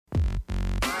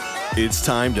It's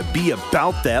time to be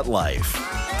about that life,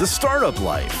 the startup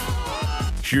life.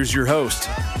 Here's your host,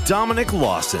 Dominic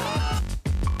Lawson.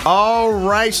 All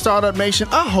right, Startup Nation,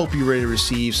 I hope you're ready to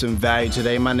receive some value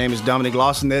today. My name is Dominic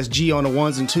Lawson. That's G on the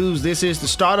ones and twos. This is the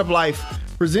Startup Life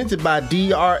presented by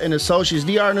DR and Associates.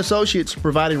 DR and Associates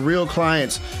providing real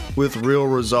clients with real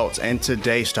results. And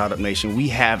today, Startup Nation, we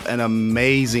have an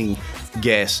amazing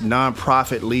guest,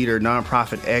 nonprofit leader,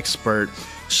 nonprofit expert.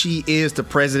 She is the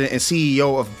president and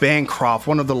CEO of Bancroft,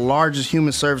 one of the largest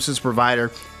human services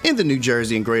provider in the New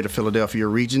Jersey and greater Philadelphia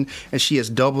region. And she has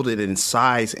doubled it in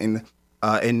size in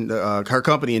her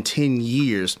company in 10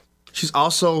 years. She's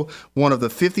also one of the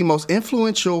 50 most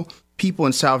influential people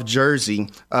in South Jersey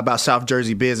about South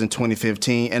Jersey Biz in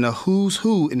 2015 and a who's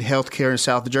who in healthcare in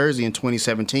South Jersey in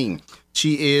 2017.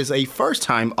 She is a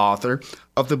first-time author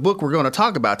of the book we're going to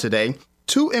talk about today,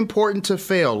 Too Important to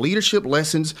Fail, Leadership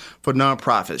Lessons for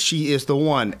Nonprofits. She is the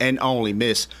one and only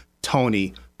Miss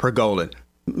Toni Pergolin.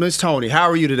 Miss Toni, how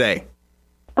are you today?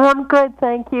 I'm good,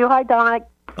 thank you. Hi, Dominic.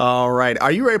 All right.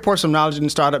 Are you ready to pour some knowledge in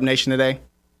Startup Nation today?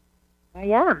 I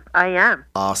am.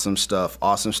 Awesome stuff.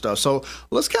 So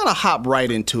let's kind of hop right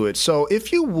into it. So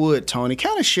if you would, Toni,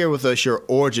 kind of share with us your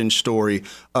origin story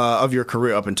of your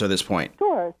career up until this point.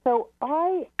 Sure. So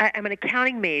I'm an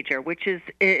accounting major, which is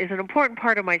an important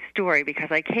part of my story because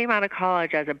I came out of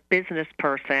college as a business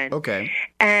person. Okay.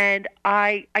 And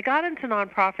I got into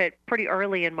nonprofit pretty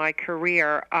early in my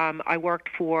career. I worked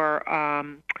for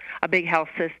a big health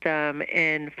system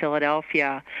in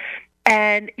Philadelphia.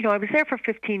 And, I was there for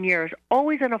 15 years,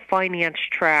 always in a finance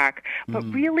track, but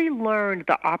really learned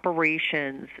the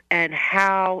operations and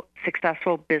how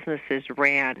successful businesses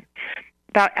ran.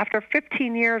 After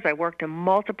 15 years, I worked in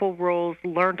multiple roles,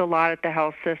 learned a lot at the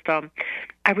health system.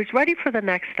 I was ready for the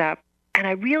next step, and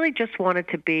I really just wanted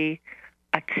to be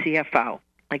a CFO.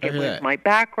 It was my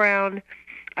background,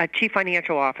 a chief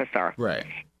financial officer. Right.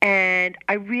 And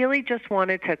I really just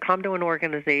wanted to come to an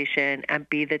organization and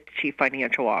be the chief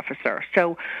financial officer.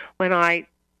 So when I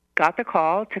got the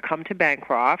call to come to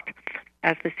Bancroft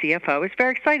as the CFO, I was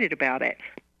very excited about it.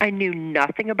 I knew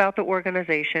nothing about the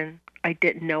organization. I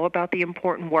didn't know about the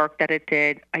important work that it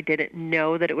did. I didn't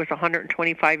know that it was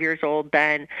 125 years old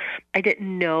then. I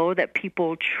didn't know that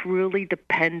people truly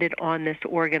depended on this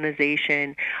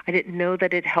organization. I didn't know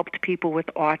that it helped people with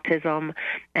autism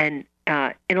and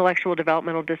intellectual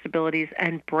developmental disabilities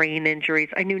and brain injuries.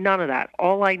 I knew none of that.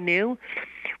 All I knew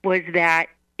was that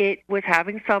it was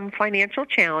having some financial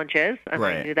challenges, and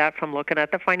I knew that from looking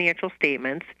at the financial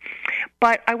statements.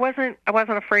 But I wasn't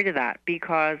afraid of that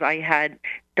because I had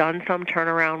done some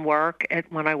turnaround work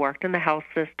when I worked in the health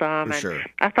system, and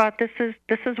I thought this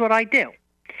is what I do.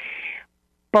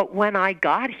 But when I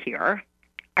got here,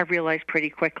 I realized pretty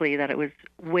quickly that it was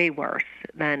way worse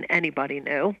than anybody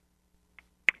knew.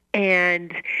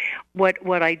 And what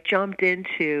I jumped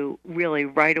into really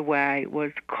right away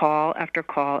was call after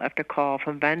call after call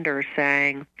from vendors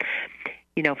saying,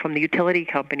 from the utility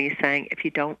companies saying, if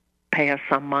you don't pay us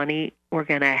some money, we're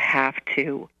going to have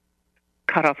to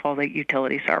cut off all the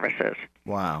utility services.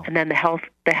 Wow. And then the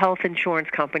health insurance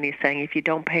companies saying, if you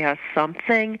don't pay us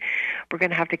something, we're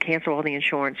going to have to cancel all the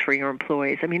insurance for your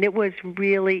employees. I mean, it was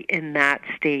really in that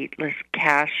state.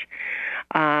 Cash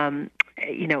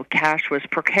was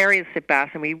precarious at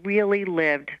best, and we really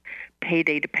lived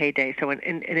payday to payday. So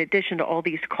in addition to all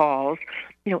these calls,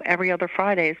 every other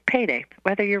Friday is payday,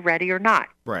 whether you're ready or not.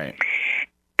 Right.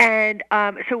 And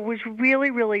so it was really,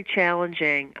 really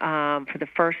challenging for the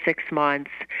first 6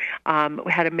 months.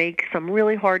 We had to make some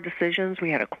really hard decisions.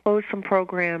 We had to close some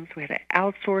programs. We had to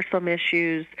outsource some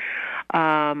issues.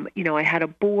 I had a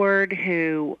board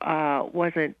who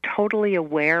wasn't totally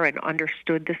aware and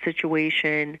understood the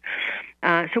situation.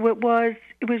 So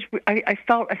I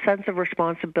felt a sense of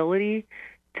responsibility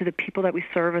to the people that we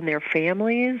serve and their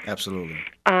families. Absolutely.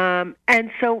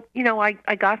 And so,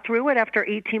 I got through it after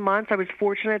 18 months. I was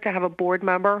fortunate to have a board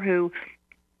member who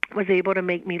was able to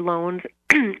make me loans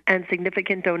and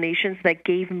significant donations that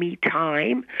gave me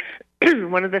time.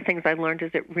 One of the things I learned is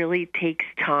it really takes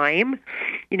time.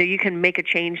 You can make a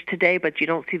change today, but you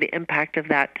don't see the impact of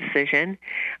that decision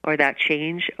or that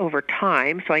change over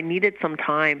time. So I needed some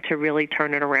time to really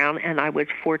turn it around, and I was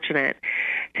fortunate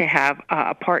to have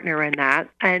a partner in that.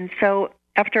 And so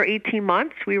after 18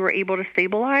 months, we were able to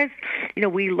stabilize.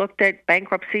 We looked at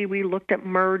bankruptcy, we looked at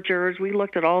mergers, we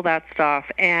looked at all that stuff.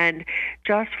 And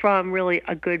just from really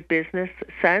a good business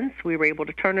sense, we were able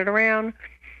to turn it around.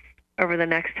 Over the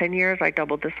next 10 years, I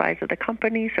doubled the size of the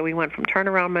company. So we went from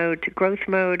turnaround mode to growth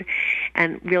mode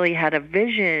and really had a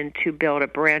vision to build a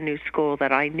brand new school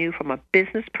that I knew from a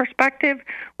business perspective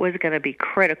was going to be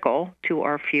critical to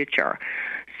our future.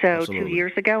 So Absolutely. 2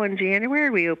 years ago in January,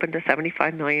 we opened a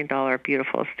 $75 million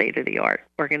beautiful state-of-the-art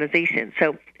organization.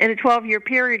 So in a 12-year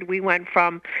period, we went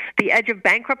from the edge of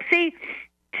bankruptcy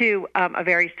to a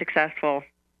very successful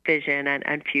vision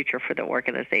and future for the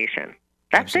organization.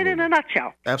 That's Absolutely. it in a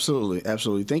nutshell. Absolutely.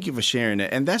 Absolutely. Thank you for sharing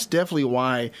that. And that's definitely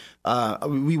why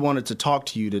we wanted to talk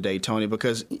to you today, Toni,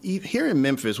 because here in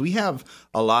Memphis, we have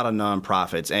a lot of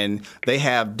nonprofits, and they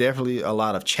have definitely a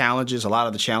lot of challenges, a lot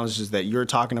of the challenges that you're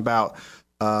talking about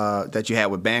that you had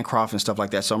with Bancroft and stuff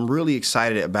like that. So I'm really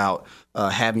excited about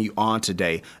having you on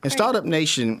today. And Startup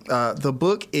Nation, the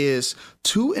book is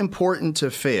Too Important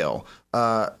to Fail.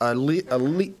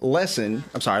 Leadership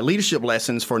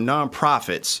lessons for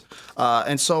nonprofits.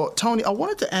 And so, Toni, I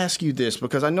wanted to ask you this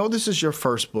because I know this is your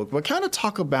first book, but kind of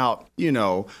talk about,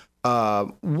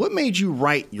 what made you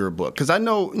write your book? Because I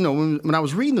know, when I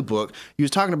was reading the book, you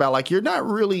was talking about like you're not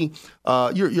really,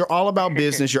 you're all about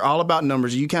business, you're all about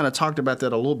numbers. You kind of talked about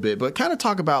that a little bit, but kind of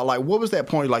talk about like what was that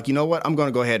point? Like, you know what, I'm going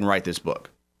to go ahead and write this book.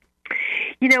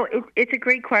 It's a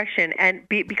great question, and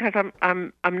because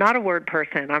I'm not a word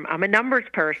person, I'm a numbers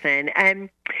person, and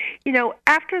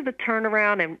after the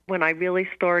turnaround and when I really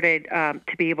started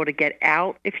to be able to get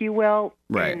out, if you will,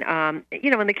 right, and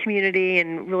in the community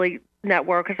and really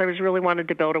network, because I was really wanted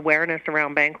to build awareness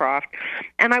around Bancroft,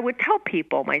 and I would tell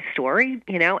people my story,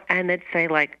 and they'd say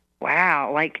like,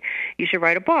 wow, like you should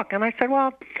write a book, and I said,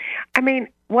 well, I mean,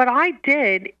 what I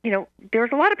did,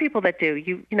 there's a lot of people that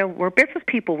do. We're business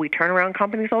people. We turn around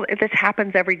companies. This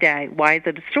happens every day. Why is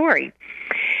it a story?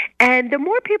 And the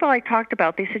more people I talked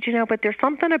about, they said, but there's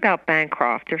something about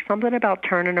Bancroft. There's something about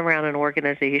turning around an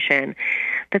organization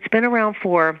that's been around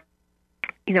for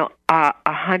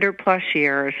 100+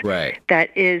 years. Right.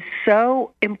 That is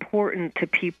so important to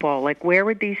people. Like, where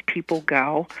would these people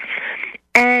go?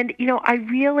 And,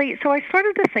 so I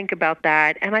started to think about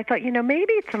that, and I thought,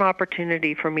 maybe it's an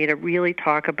opportunity for me to really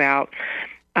talk about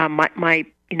my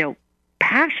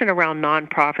passion around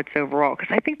nonprofits overall,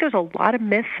 because I think there's a lot of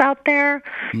myths out there,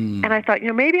 and I thought,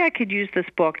 maybe I could use this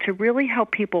book to really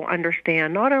help people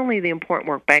understand not only the important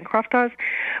work Bancroft does,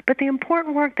 but the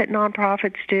important work that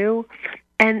nonprofits do,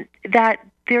 and that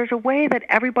there's a way that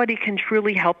everybody can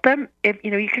truly help them. If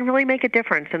you can really make a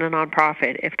difference in a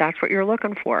nonprofit if that's what you're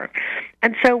looking for.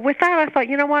 And so with that, I thought,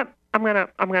 what, I'm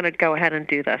gonna go ahead and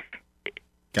do this.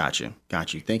 Got you.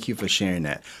 Thank you for sharing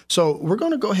that. So we're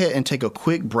going to go ahead and take a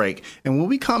quick break. And when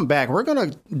we come back, we're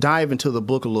going to dive into the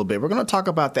book a little bit. We're going to talk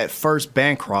about that first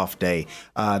Bancroft day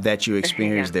that you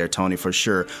experienced there, Toni, for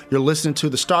sure. You're listening to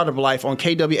The Startup Life on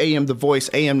KWAM The Voice,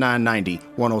 AM 990,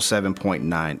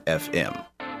 107.9 FM.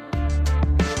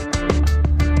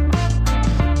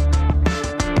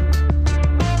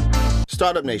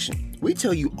 Startup Nation, we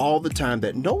tell you all the time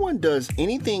that no one does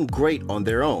anything great on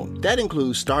their own. That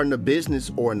includes starting a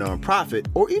business or a nonprofit,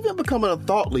 or even becoming a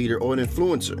thought leader or an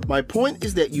influencer. My point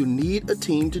is that you need a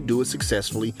team to do it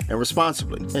successfully and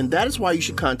responsibly. And that is why you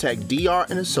should contact DR &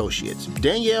 Associates.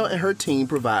 Danielle and her team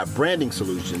provide branding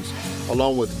solutions,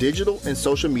 along with digital and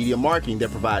social media marketing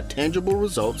that provide tangible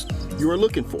results you are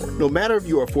looking for. No matter if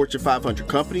you are a Fortune 500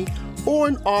 company or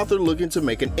an author looking to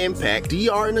make an impact,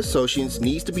 DR & Associates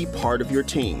needs to be part of your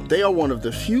team. They are one of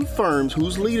the few firms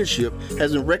whose leadership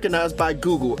has been recognized by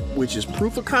Google, which is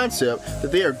proof of concept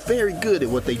that they are very good at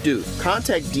what they do.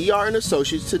 Contact DR &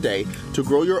 Associates today to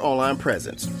grow your online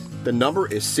presence. The number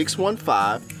is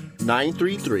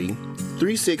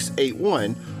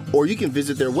 615-933-3681, or you can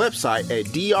visit their website at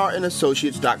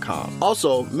drandassociates.com.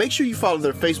 Also, make sure you follow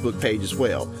their Facebook page as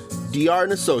well. DR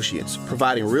 & Associates,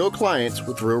 providing real clients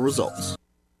with real results.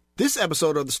 This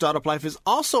episode of The Startup Life is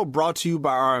also brought to you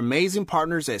by our amazing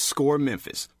partners at SCORE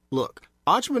Memphis. Look,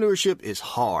 entrepreneurship is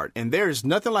hard, and there is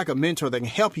nothing like a mentor that can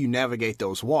help you navigate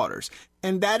those waters.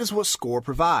 And that is what SCORE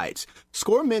provides.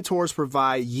 SCORE mentors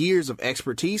provide years of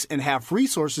expertise and have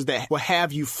resources that will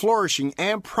have you flourishing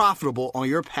and profitable on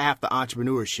your path to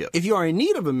entrepreneurship. If you are in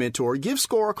need of a mentor, give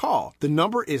SCORE a call. The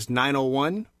number is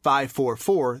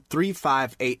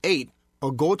 901-544-3588,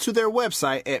 or go to their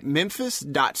website at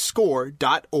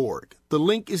memphis.score.org. The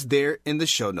link is there in the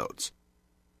show notes.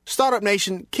 Startup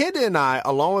Nation, Kenda and I,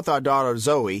 along with our daughter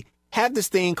Zoe, have this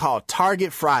thing called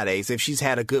Target Fridays if she's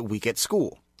had a good week at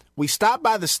school. We stop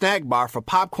by the snack bar for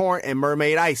popcorn and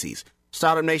mermaid ices.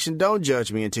 Startup Nation, don't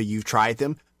judge me until you've tried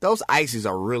them. Those ices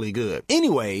are really good.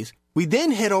 Anyways, we then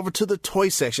head over to the toy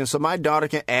section so my daughter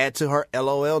can add to her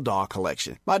LOL doll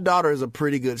collection. My daughter is a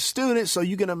pretty good student, so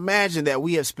you can imagine that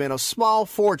we have spent a small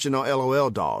fortune on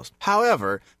LOL dolls.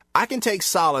 However, I can take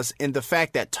solace in the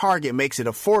fact that Target makes it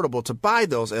affordable to buy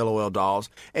those LOL dolls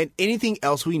and anything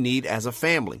else we need as a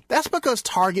family. That's because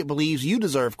Target believes you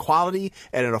deserve quality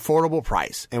at an affordable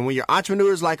price. And when you're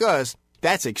entrepreneurs like us,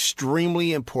 that's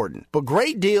extremely important. But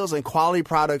great deals and quality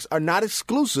products are not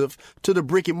exclusive to the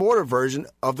brick and mortar version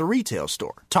of the retail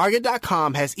store.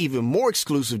 Target.com has even more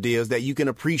exclusive deals that you can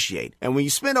appreciate. And when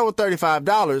you spend over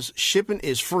 $35, shipping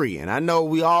is free. And I know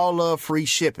we all love free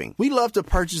shipping. We love to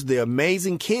purchase the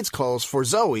amazing kids' clothes for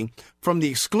Zoe from the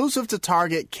exclusive to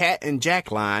Target Cat and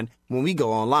Jack line when we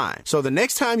go online. So the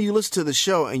next time you listen to the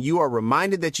show and you are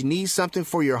reminded that you need something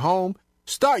for your home,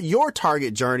 start your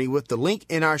Target journey with the link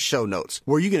in our show notes,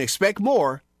 where you can expect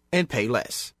more and pay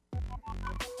less.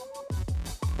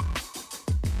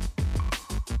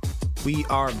 We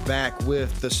are back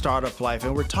with the Startup Life,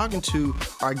 and we're talking to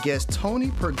our guest, Toni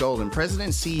Pergolin, President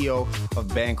and CEO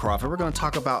of Bancroft. And we're going to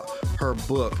talk about her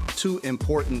book, Too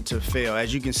Important to Fail.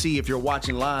 As you can see, if you're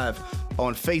watching live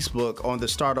on Facebook, on the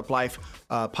Startup Life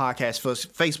podcast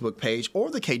Facebook page,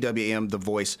 or the KWM The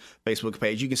Voice Facebook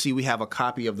page, you can see we have a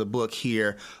copy of the book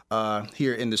here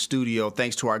in the studio,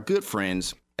 thanks to our good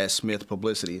friends at Smith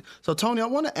Publicity. So, Toni, I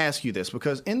want to ask you this,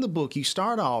 because in the book, you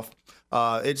start off,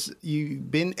 you've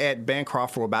been at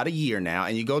Bancroft for about a year now,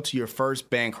 and you go to your first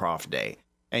Bancroft day,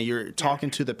 and you're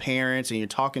talking to the parents and you're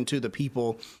talking to the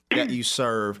people that you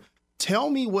serve.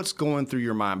 Tell me what's going through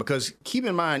your mind, because keep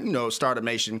in mind, Startup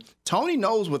Nation, Toni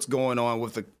knows what's going on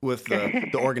with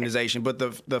the organization, but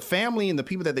the family and the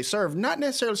people that they serve, not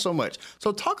necessarily so much.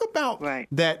 So talk about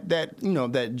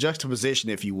that juxtaposition,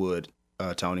 if you would,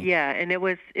 Toni. Yeah, and it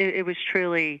was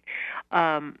truly,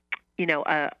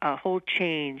 a whole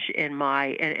change in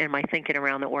my thinking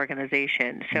around the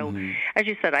organization. So, as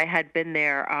you said, I had been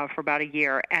there for about a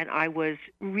year, and I was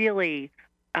really,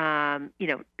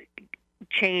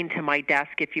 chained to my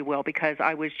desk, if you will, because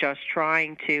I was just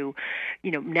trying to,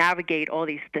 navigate all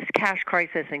this cash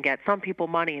crisis and get some people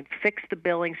money and fix the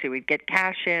billing so we'd get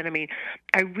cash in. I mean,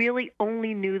 I really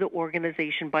only knew the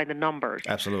organization by the numbers.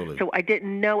 Absolutely. So I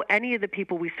didn't know any of the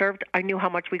people we served. I knew how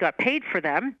much we got paid for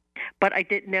them, but I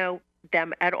didn't know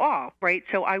them at all, right?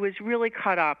 So I was really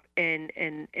caught up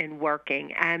in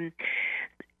working, and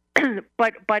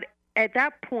but at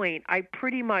that point, I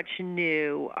pretty much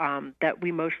knew that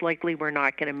we most likely were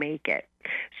not going to make it.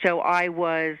 So I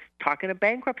was talking to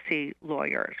bankruptcy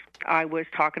lawyers. I was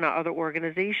talking to other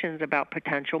organizations about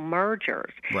potential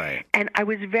mergers. Right. And I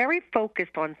was very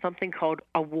focused on something called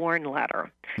a warn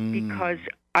letter, because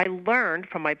I learned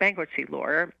from my bankruptcy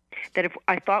lawyer that if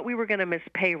I thought we were going to miss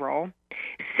payroll,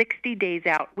 60 days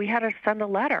out, we had to send a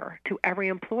letter to every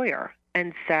employer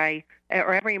and say,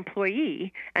 or every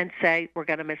employee, and say, we're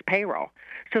going to miss payroll,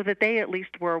 so that they at least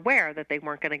were aware that they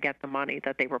weren't going to get the money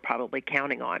that they were probably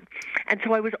counting on. And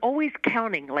so I was always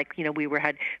counting, like, we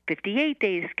had 58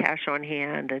 days cash on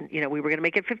hand, and, we were going to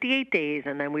make it 58 days,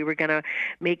 and then we were going to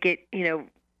make it,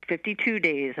 52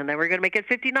 days, and then we were going to make it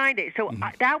 59 days. So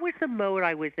that was the mode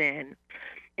I was in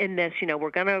this,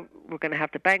 we're gonna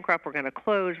have to bankrupt, we're gonna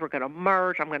close, we're gonna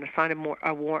merge, I'm gonna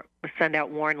send out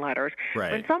warn letters.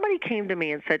 Right. When somebody came to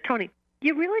me and said, Toni,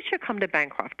 you really should come to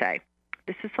Bancroft Day.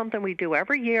 This is something we do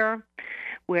every year,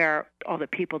 where all the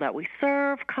people that we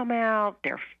serve come out,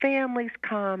 their families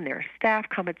come, their staff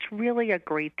come. It's really a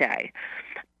great day.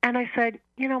 And I said,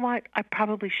 you know what? I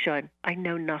probably should. I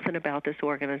know nothing about this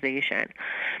organization.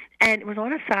 And it was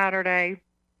on a Saturday.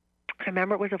 I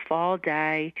remember it was a fall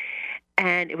day,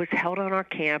 and it was held on our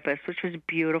campus, which was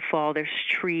beautiful. There's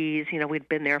trees. We'd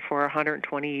been there for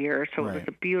 120 years, so It was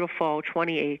a beautiful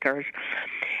 20 acres.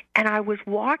 And I was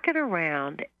walking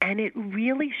around, and it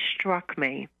really struck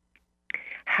me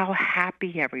how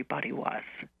happy everybody was.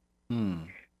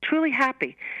 Truly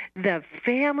happy. The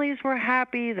families were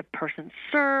happy. The person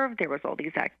served. There was all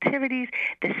these activities.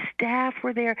 The staff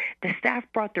were there. The staff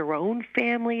brought their own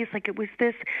families. Like, it was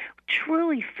this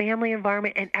truly family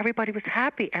environment, and everybody was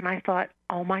happy. And I thought,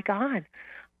 oh my God,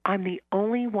 I'm the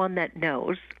only one that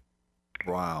knows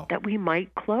that we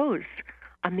might close.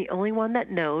 I'm the only one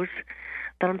that knows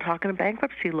that I'm talking to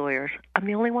bankruptcy lawyers. I'm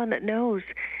the only one that knows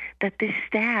that this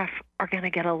staff are going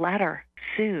to get a letter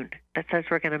soon that says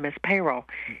we're going to miss payroll.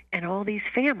 And all these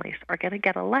families are going to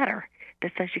get a letter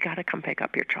that says you got to come pick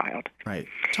up your child. Right.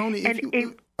 Toni, it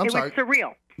was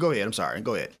surreal. Go ahead. I'm sorry.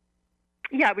 Go ahead.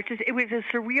 Yeah, it was a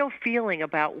surreal feeling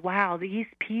about, wow, these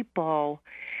people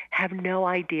have no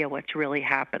idea what's really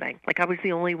happening. Like, I was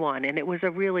the only one, and it was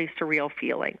a really surreal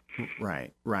feeling.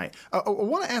 Right. I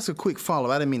want to ask a quick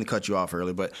follow-up. I didn't mean to cut you off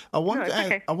early, but I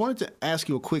wanted to ask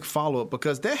you a quick follow-up,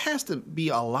 because there has to be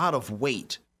a lot of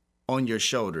weight on your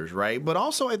shoulders, right? But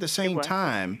also at the same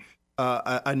time,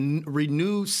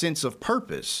 renewed sense of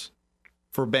purpose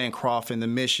for Bancroft and the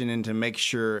mission, and to make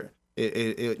sure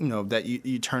that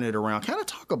you turn it around. Kind of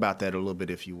talk about that a little bit,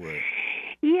 if you would.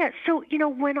 Yeah, so,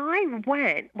 when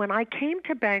I came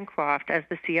to Bancroft as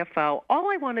the CFO,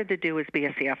 all I wanted to do was be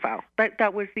a CFO.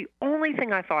 That was the only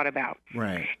thing I thought about.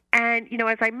 Right. And,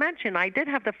 as I mentioned, I did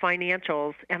have the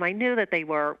financials, and I knew that they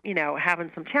were,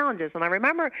 having some challenges. And I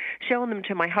remember showing them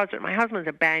to my husband. My husband's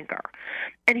a banker.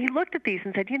 And he looked at these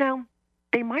and said,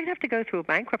 they might have to go through a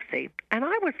bankruptcy. And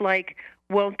I was like,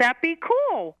 won't that be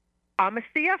cool? I'm a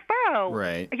CFO.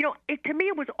 Right. To me,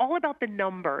 it was all about the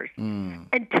numbers.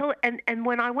 Until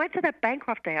when I went to that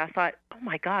Bancroft day, I thought, oh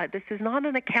my God, this is not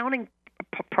an accounting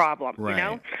problem.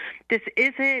 Right. This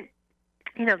isn't.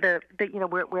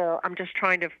 Where I'm just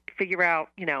trying to figure out,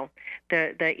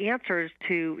 the answers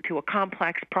to a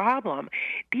complex problem.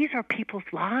 These are people's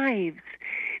lives.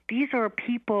 These are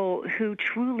people who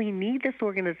truly need this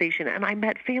organization. And I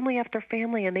met family after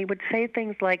family, and they would say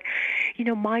things like,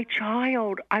 my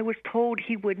child, I was told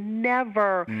he would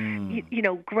never,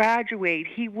 graduate.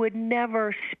 He would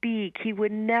never speak. He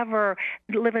would never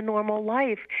live a normal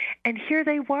life. And here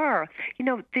they were.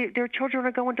 Their children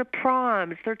are going to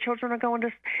proms. Their children are going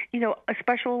to, a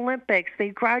Special Olympics. They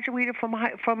graduated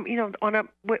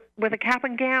with a cap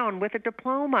and gown, with a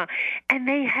diploma, and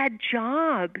they had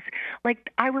jobs.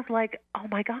 I was like, oh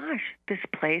my gosh, this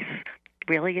place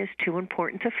really is too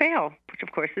important to fail, which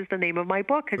of course is the name of my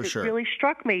book, because really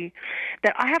struck me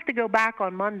that I have to go back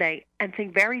on Monday and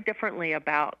think very differently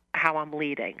about how I'm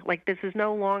leading. This is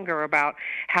no longer about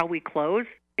how we close.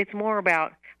 It's more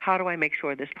about how do I make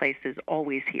sure this place is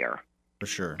always here. For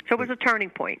sure. So it was a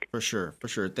turning point. For sure.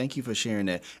 Thank you for sharing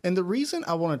that. And the reason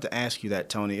I wanted to ask you that,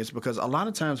 Toni, is because a lot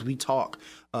of times we talk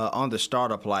on the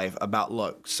Startup Life about,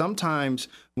 look, sometimes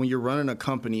when you're running a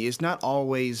company, it's not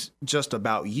always just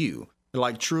about you.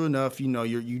 True enough,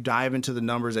 you dive into the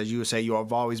numbers, as you would say. You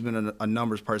have always been a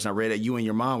numbers person. I read that you and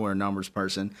your mom were a numbers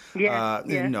person. Yeah.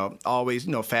 Always,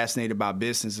 fascinated by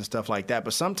business and stuff like that.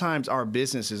 But sometimes our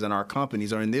businesses and our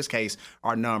companies, or in this case,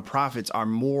 our nonprofits, are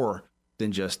more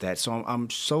than just that. So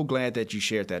I'm so glad that you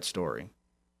shared that story.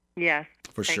 Yes.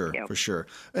 For sure.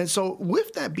 And so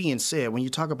with that being said, when you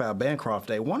talk about Bancroft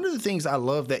Day, one of the things I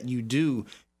love that you do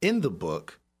in the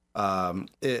book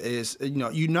is,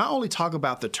 you not only talk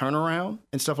about the turnaround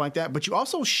and stuff like that, but you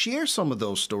also share some of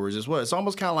those stories as well. It's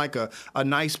almost kind of like a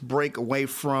nice break away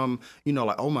from,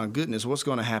 oh my goodness, what's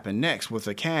going to happen next with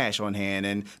the cash on hand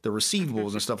and the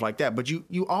receivables and stuff like that. But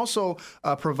you also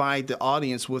provide the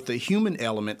audience with the human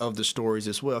element of the stories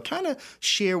as well. Kind of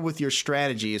share with your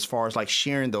strategy as far as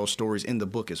sharing those stories in the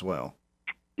book as well.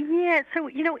 Yeah, so,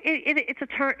 it's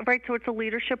a right? So it's a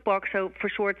leadership book. So for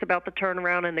sure it's about the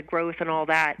turnaround and the growth and all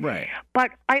that. Right.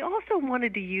 But I also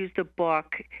wanted to use the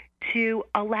book to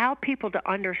allow people to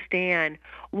understand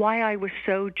why I was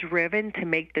so driven to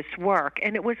make this work.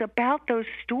 And it was about those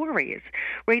stories,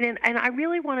 right? And I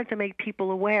really wanted to make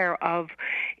people aware of,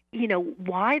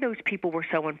 why those people were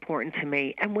so important to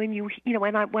me. And when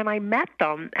when I met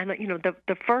them, and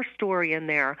the first story in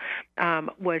there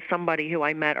was somebody who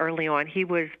I met early on. He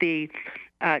was the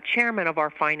chairman of our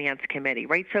finance committee,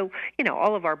 right? So,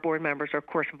 all of our board members are, of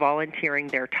course, volunteering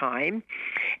their time.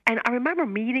 And I remember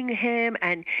meeting him,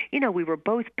 and, we were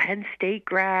both Penn State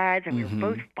grads, and we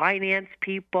were both finance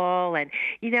people. And,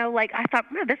 I thought,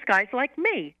 this guy's like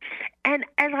me. And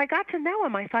as I got to know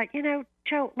him, I thought,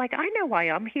 Joe, I know why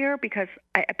I'm here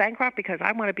at Bancroft, because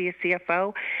I want to be a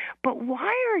CFO, but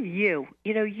why are you?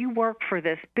 You work for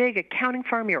this big accounting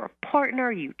firm, you're a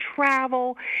partner, you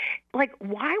travel.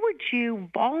 Why would you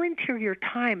volunteer your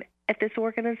time at this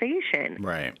organization?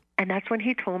 Right. And that's when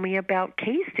he told me about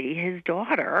Casey, his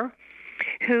daughter,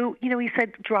 who, he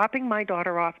said, dropping my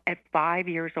daughter off at 5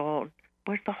 years old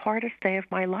was the hardest day of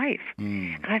my life.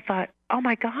 And I thought, oh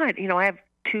my God, I have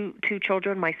two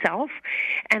children myself,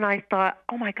 and I thought,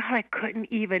 oh my God, I couldn't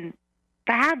even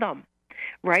fathom,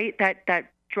 right,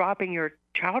 that dropping your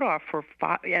child off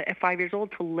at 5 years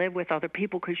old to live with other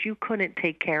people because you couldn't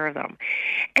take care of them.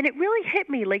 And it really hit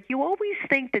me. You always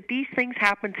think that these things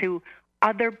happen to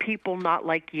other people not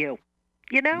like you.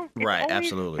 Right, always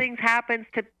absolutely. Things happens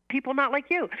to people not like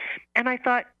you. And I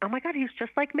thought, oh my God, he's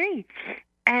just like me.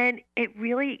 And it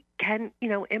really can,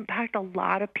 impact a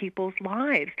lot of people's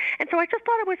lives. And so I just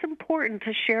thought it was important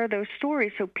to share those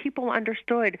stories so people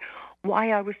understood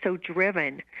why I was so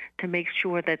driven to make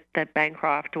sure that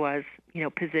Bancroft was,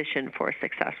 positioned for a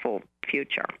successful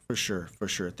future. For sure.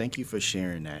 Thank you for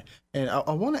sharing that. And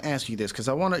I want to ask you this, because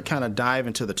I want to kind of dive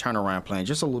into the turnaround plan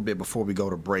just a little bit before we go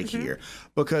to break here,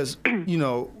 because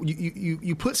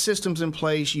you put systems in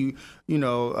place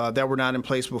that were not in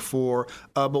place before.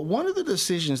 But one of the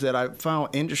decisions that I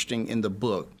found interesting in the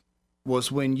book was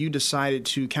when you decided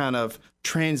to kind of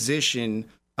transition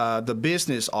the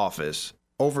business office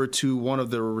over to one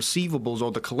of the receivables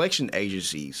or the collection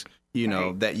agencies,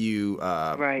 that you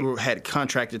had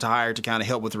contracted to hire to kind of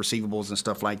help with receivables and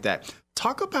stuff like that.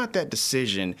 Talk about that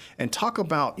decision and talk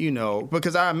about,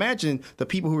 because I imagine the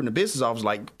people who are in the business office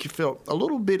felt a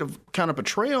little bit of kind of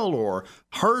betrayal or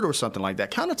hurt or something like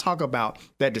that. Kind of talk about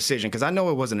that decision, because I know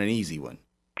it wasn't an easy one.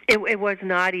 It was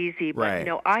not easy, but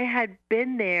I had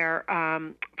been there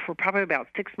for probably about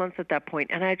 6 months at that point,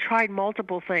 and I had tried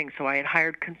multiple things. So I had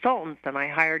hired consultants, and I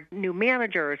hired new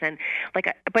managers, and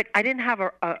but I didn't have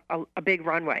a big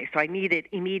runway, so I needed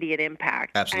immediate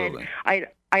impact. Absolutely. And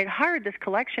I had hired this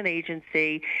collection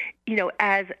agency,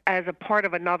 as a part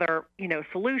of another,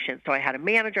 solution. So I had a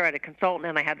manager, I had a consultant,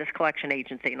 and I had this collection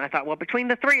agency. And I thought, well, between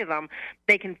the three of them,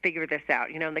 they can figure this out.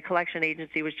 And the collection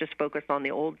agency was just focused on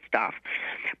the old stuff.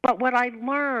 But what I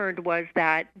learned was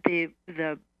that the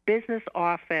business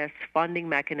office funding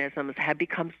mechanisms had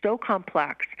become so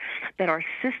complex that our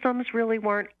systems really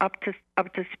weren't up to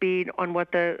speed on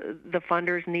what the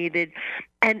funders needed.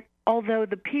 And although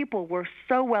the people were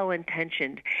so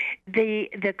well-intentioned, the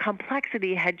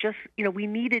complexity had just, we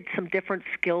needed some different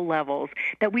skill levels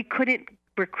that we couldn't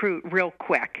recruit real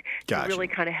quick to really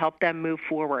kind of help them move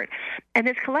forward. And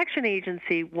this collection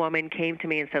agency woman came to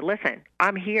me and said, listen,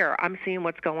 I'm here. I'm seeing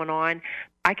what's going on.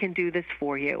 I can do this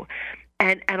for you.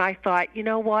 And I thought, you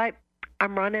know what?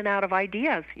 I'm running out of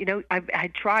ideas. I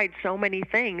had tried so many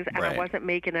things, and I wasn't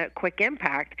making a quick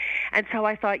impact. And so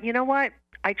I thought, you know what?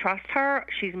 I trust her.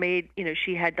 She's made,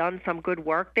 she had done some good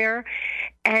work there.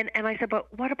 And I said, but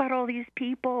what about all these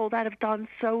people that have done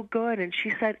so good? And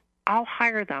she said, I'll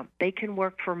hire them. They can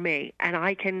work for me, and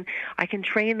I can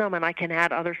train them, and I can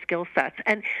add other skill sets.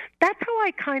 And that's how I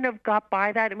kind of got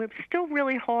by that. I mean, it's still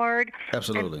really hard.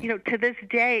 Absolutely. And, to this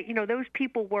day, those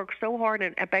people work so hard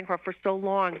at Bancroft for so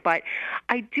long. But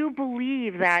I do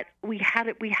believe that we had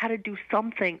to do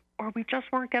something, or we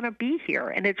just weren't going to be here.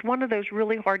 And it's one of those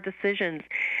really hard decisions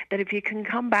that if you can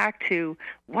come back to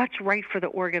what's right for the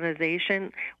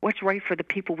organization, what's right for the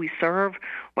people we serve,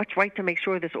 what's right to make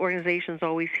sure this organization's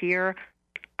always here,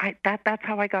 that's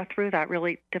how I got through that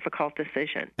really difficult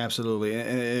decision. Absolutely.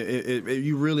 And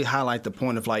you really highlight the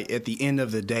point of at the end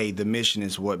of the day, the mission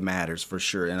is what matters for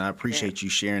sure. And I appreciate you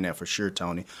sharing that for sure,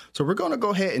 Toni. So we're going to go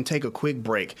ahead and take a quick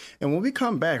break. And when we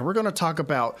come back, we're going to talk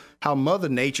about how Mother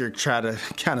Nature tried to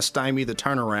kind of stymie the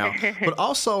turnaround, but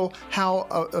also how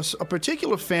a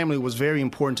particular family was very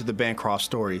important to the Bancroft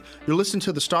story. You're listening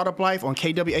to The Startup Life on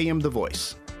KWAM The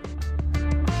Voice.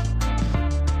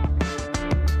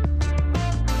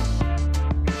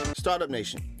 Startup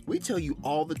Nation, we tell you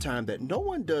all the time that no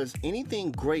one does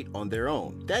anything great on their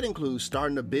own. That includes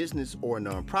starting a business or a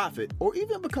nonprofit, or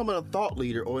even becoming a thought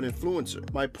leader or an influencer.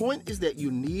 My point is that you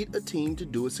need a team to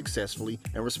do it successfully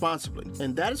and responsibly,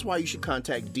 and that is why you should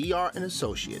contact DR &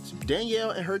 Associates. Danielle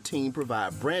and her team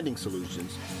provide branding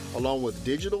solutions, along with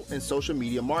digital and social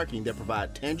media marketing that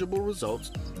provide tangible results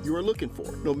you are looking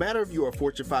for. No matter if you are a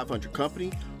Fortune 500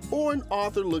 company or an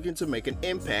author looking to make an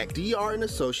impact, DR &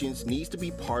 Associates needs to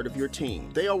be part of your team.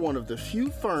 They are one of the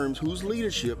few firms whose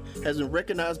leadership has been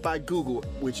recognized by Google,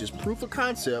 which is proof of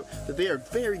concept that they are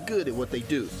very good at what they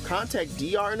do. Contact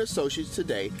DR & Associates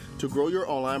today to grow your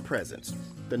online presence.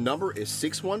 The number is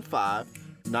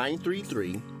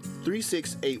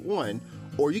 615-933-3681,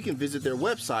 or you can visit their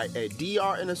website at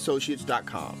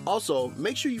drandassociates.com. Also,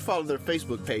 make sure you follow their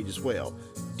Facebook page as well.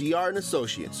 DR &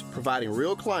 Associates, providing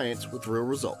real clients with real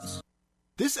results.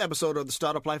 This episode of The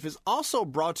Startup Life is also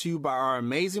brought to you by our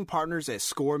amazing partners at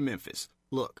SCORE Memphis.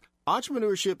 Look,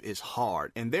 entrepreneurship is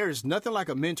hard, and there is nothing like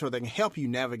a mentor that can help you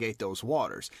navigate those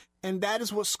waters. And that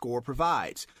is what SCORE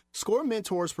provides. SCORE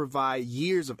mentors provide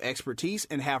years of expertise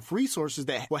and have resources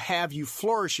that will have you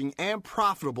flourishing and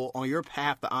profitable on your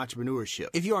path to entrepreneurship.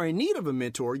 If you are in need of a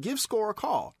mentor, give SCORE a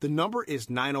call. The number is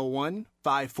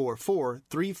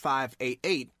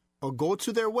 901-544-3588, or go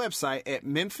to their website at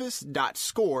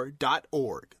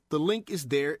memphis.score.org. The link is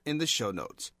there in the show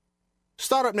notes.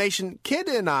 Startup Nation,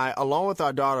 Kenda and I, along with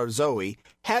our daughter Zoe,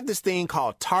 have this thing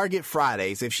called Target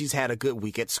Fridays if she's had a good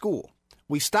week at school.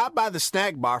 We stop by the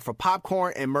snack bar for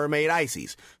popcorn and mermaid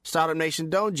ices. Startup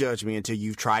Nation, don't judge me until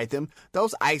you've tried them.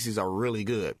 Those ices are really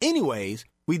good. Anyways,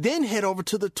 We then head over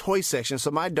to the toy section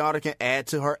so my daughter can add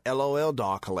to her LOL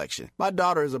doll collection. My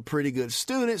daughter is a pretty good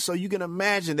student, so you can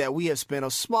imagine that we have spent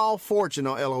a small fortune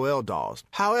on LOL dolls.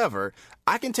 However,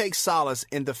 I can take solace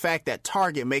in the fact that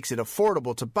Target makes it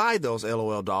affordable to buy those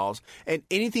LOL dolls and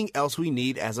anything else we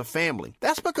need as a family.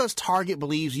 That's because Target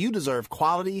believes you deserve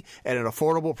quality at an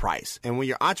affordable price. And when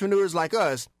you're entrepreneurs like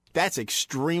us, that's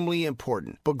extremely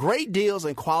important. But great deals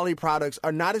and quality products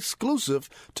are not exclusive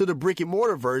to the brick and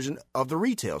mortar version of the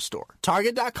retail store.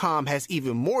 Target.com has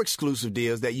even more exclusive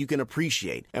deals that you can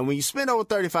appreciate. And when you spend over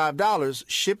 $35,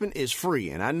 shipping is free.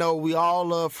 And I know we all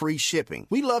love free shipping.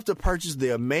 We love to purchase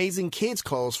the amazing kids'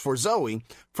 clothes for Zoe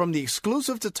from the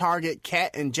exclusive to Target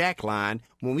Cat and Jack line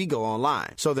when we go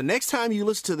online. So the next time you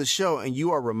listen to the show and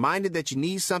you are reminded that you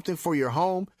need something for your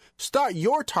home, start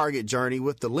your Target journey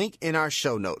with the link in our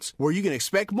show notes, where you can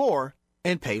expect more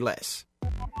and pay less.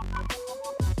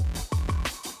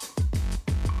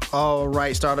 All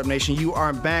right, Startup Nation, you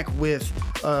are back with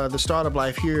the Startup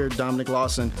Life here, Dominic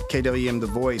Lawson, KWM The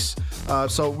Voice.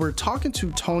 So we're talking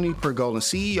to Toni Pergolin,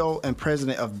 CEO and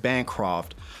president of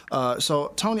Bancroft.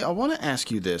 So, Toni, I want to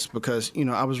ask you this because,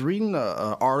 I was reading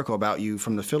an article about you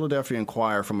from the Philadelphia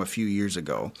Inquirer from a few years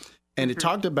ago, and it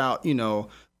talked about,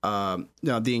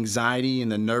 the anxiety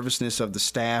and the nervousness of the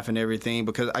staff and everything,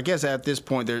 because I guess at this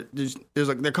point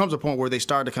there comes a point where they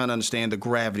start to kind of understand the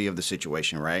gravity of the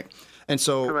situation, right? And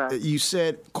so Correct. You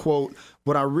said, quote,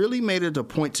 "What I really made it a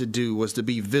point to do was to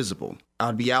be visible.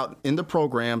 I'd be out in the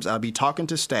programs. I'd be talking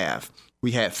to staff.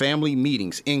 We had family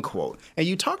meetings," end quote. And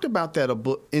you talked about that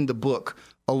in the book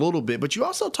a little bit, but you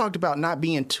also talked about not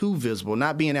being too visible,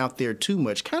 not being out there too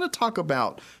much. Kind of talk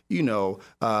about,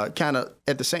 kind of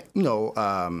at the same,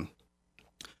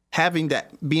 having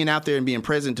that, being out there and being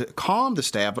present to calm the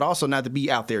staff, but also not to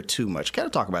be out there too much. Kind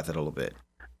of talk about that a little bit.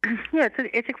 Yeah,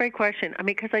 it's a great question. I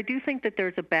mean, because I do think that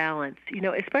there's a balance,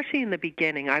 especially in the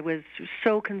beginning. I was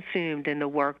so consumed in the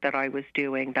work that I was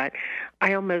doing that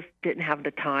I almost didn't have the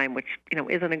time, which,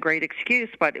 isn't a great excuse,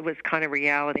 but it was kind of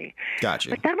reality. Gotcha.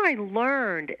 But then I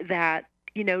learned that,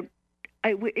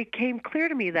 it came clear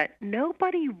to me that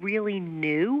nobody really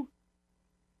knew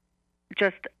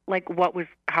just like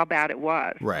how bad it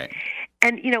was. Right.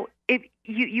 And, if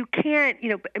you can't,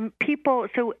 people,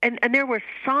 so, and there were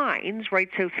signs, right?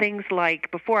 So things like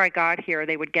before I got here,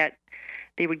 they would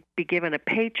be given a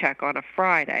paycheck on a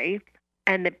Friday,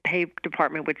 and the pay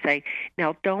department would say,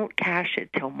 "Now don't cash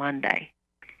it till Monday."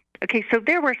 Okay, so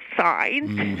there were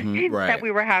signs right. that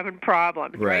we were having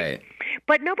problems, right?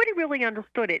 But nobody really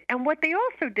understood it. And what they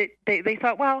also did, they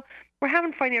thought, well, we're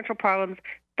having financial problems.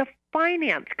 The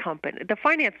finance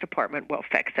department will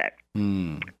fix it.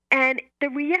 And the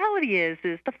reality is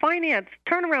the finance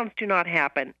turnarounds do not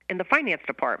happen in the finance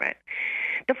department.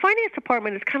 The finance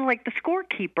department is kind of like the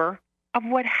scorekeeper of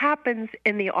what happens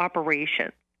in the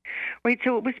operation, right?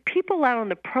 So it was people out on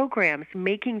the programs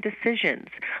making decisions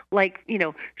like,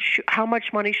 how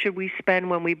much money should we spend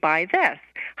when we buy this?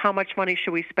 How much money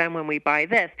should we spend when we buy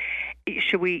this?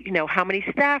 Should we, how many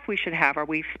staff we should have? Are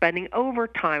we spending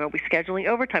overtime? Are we scheduling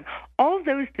overtime? All of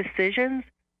those decisions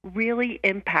really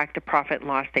impact the profit and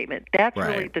loss statement. That's right.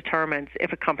 really determines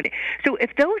if a company. So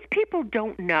if those people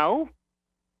don't know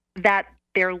that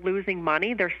they're losing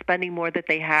money, they're spending more than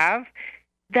they have,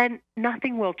 then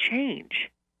nothing will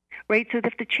change. Right? So they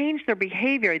have to change their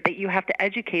behavior, that you have to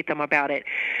educate them about it.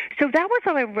 So that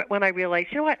was when I realized,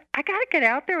 I got to get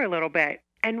out there a little bit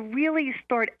and really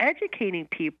start educating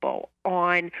people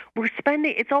on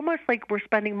it's almost like we're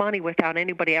spending money without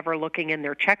anybody ever looking in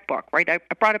their checkbook, right? I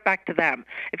brought it back to them.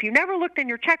 If you never looked in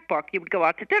your checkbook, you would go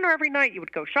out to dinner every night, you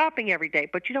would go shopping every day,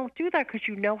 but you don't do that because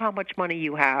you know how much money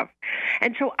you have.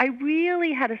 And so I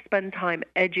really had to spend time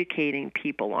educating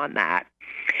people on that.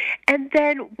 And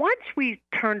then once we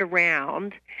turned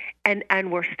around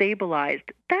and were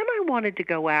stabilized, then I wanted to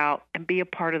go out and be a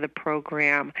part of the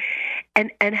program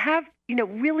and have,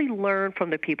 really learn from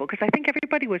the people, because I think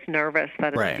everybody was nervous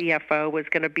that a right. CFO was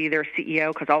going to be their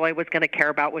CEO, because all I was going to care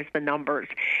about was the numbers.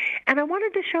 And I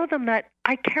wanted to show them that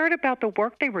I cared about the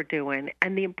work they were doing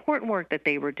and the important work that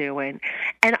they were doing.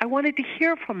 And I wanted to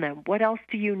hear from them. What else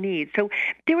do you need? So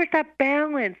there was that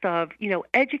balance of,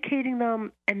 educating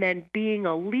them and then being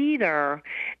a leader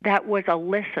that was a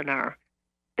listener.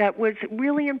 That was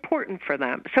really important for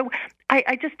them. So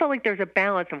I just felt like there's a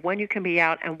balance of when you can be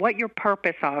out and what your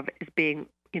purpose of is being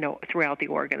throughout the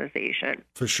organization.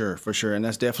 For sure. And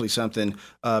that's definitely something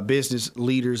business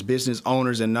leaders, business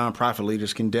owners, and nonprofit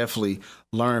leaders can definitely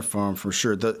learn from, for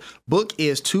sure. The book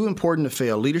is Too Important to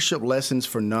Fail, Leadership Lessons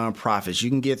for Nonprofits. You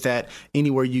can get that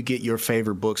anywhere you get your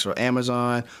favorite books, or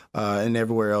Amazon and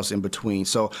everywhere else in between.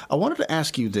 So I wanted to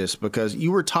ask you this, because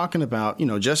you were talking about,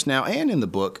 just now and in the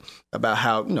book, about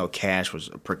how, cash was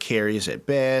precarious at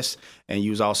best. And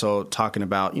you was also talking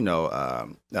about,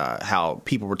 how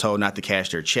people were told not to cash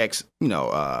their checks,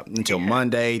 until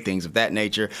Monday, things of that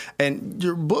nature. And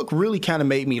your book really kind of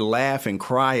made me laugh and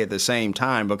cry at the same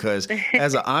time, because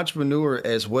as an entrepreneur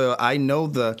as well, I know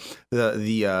the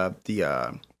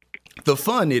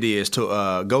fun it is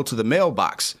to go to the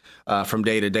mailbox from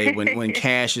day to day when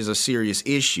cash is a serious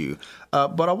issue.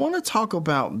 But I want to talk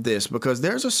about this, because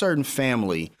there's a certain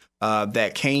family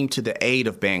that came to the aid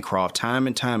of Bancroft time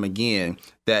and time again,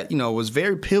 that, was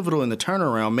very pivotal in the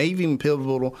turnaround, maybe even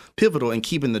pivotal in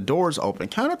keeping the doors open.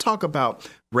 Kind of talk about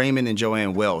Raymond and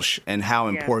Joanne Welsh and how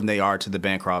important they are to the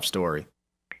Bancroft story.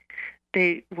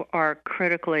 They are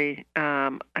critically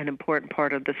an important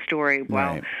part of the story.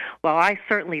 Right. While I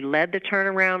certainly led the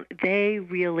turnaround, they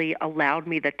really allowed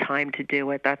me the time to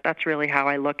do it. That's really how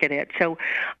I look at it. So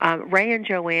Ray and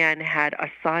Joanne had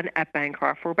a son at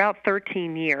Bancroft for about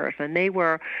 13 years, and they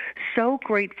were so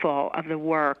grateful of the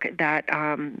work that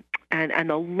and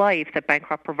the life that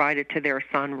Bancroft provided to their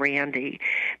son, Randy,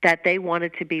 that they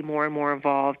wanted to be more and more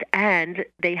involved. And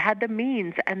they had the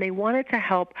means, and they wanted to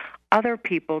help other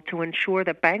people to ensure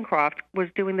that Bancroft was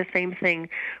doing the same thing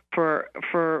for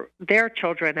their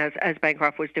children as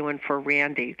Bancroft was doing for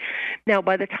Randy. Now,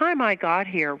 by the time I got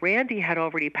here, Randy had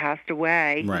already passed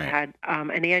away. Right. He had an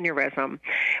aneurysm.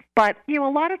 But, a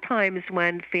lot of times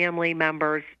when family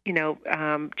members,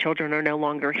 children are no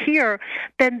longer here,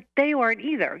 then they aren't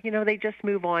either. They just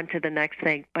move on to the next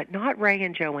thing. But not Ray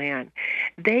and Joanne.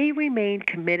 They remained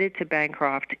committed to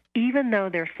Bancroft, even though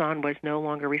their son was no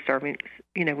longer receiving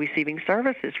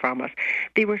services from us.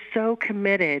 They were so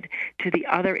committed to the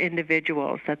other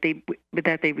individuals that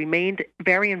they remained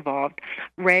very involved.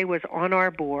 Ray was on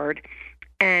our board,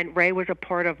 and Ray was a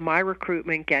part of my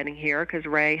recruitment getting here, because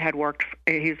Ray had worked,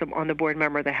 he's on the board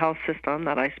member of the health system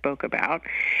that I spoke about.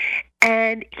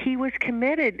 And he was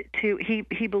committed to,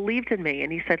 he believed in me,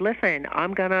 and he said, listen,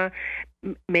 I'm going to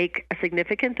make a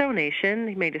significant donation.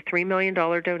 He made a $3 million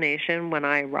donation when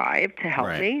I arrived to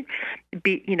help me,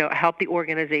 help the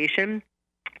organization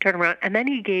turn around. And then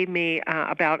he gave me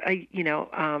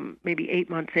maybe 8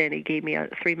 months in, he gave me a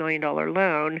 $3 million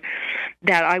loan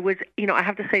that I was, I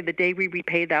have to say, the day we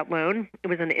repaid that loan, it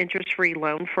was an interest-free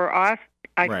loan for us.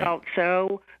 I felt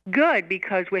so good,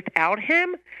 because without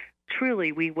him,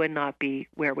 truly, we would not be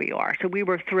where we are. So we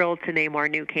were thrilled to name our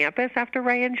new campus after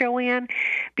Ray and Joanne,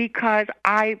 because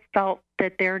I felt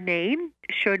that their name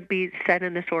should be said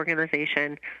in this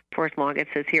organization for as long as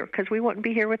it's here, because we wouldn't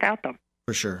be here without them.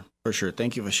 For sure.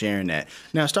 Thank you for sharing that.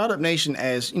 Now, Startup Nation,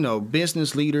 as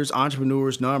business leaders,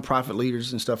 entrepreneurs, nonprofit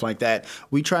leaders, and stuff like that,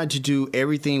 we try to do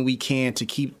everything we can to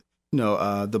keep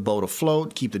the boat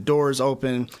afloat, keep the doors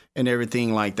open, and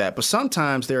everything like that. But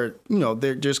sometimes there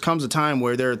just comes a time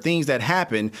where there are things that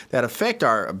happen that affect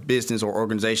our business or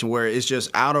organization where it's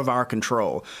just out of our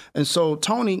control. And so,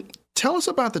 Toni, tell us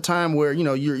about the time where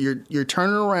you're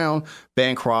turning around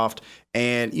Bancroft,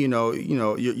 and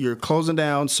you're closing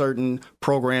down certain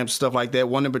programs, stuff like that.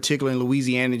 One in particular in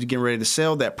Louisiana, you're getting ready to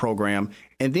sell that program,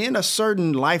 and then a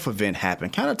certain life event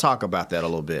happened. Kind of talk about that a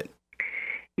little bit.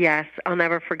 Yes, I'll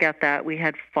never forget that. We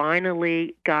had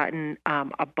finally gotten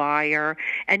a buyer.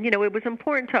 And, it was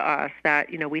important to us that,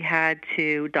 we had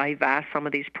to divest some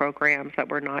of these programs that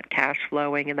were not cash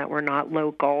flowing and that were not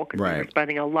local, because we were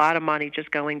spending a lot of money just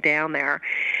going down there.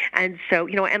 And so,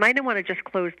 and I didn't want to just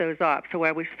close those up. So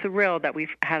I was thrilled that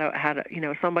we've had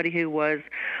somebody who was,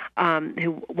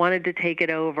 who wanted to take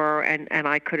it over, and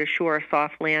I could assure a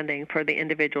soft landing for the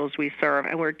individuals we serve.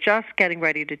 And we're just getting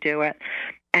ready to do it.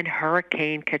 And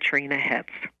Hurricane Katrina hits.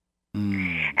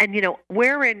 And,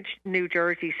 we're in New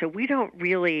Jersey, so we don't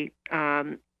really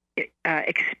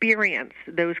experience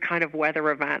those kind of weather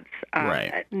events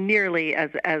nearly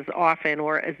as often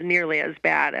or as nearly as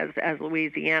bad as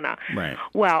Louisiana. Right.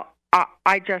 Well,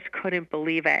 I just couldn't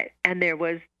believe it. And there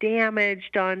was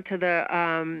damage done to the,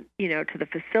 to the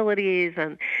facilities,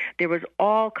 and there was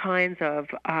all kinds of,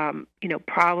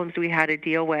 problems we had to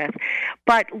deal with.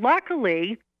 But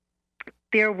luckily,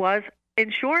 there was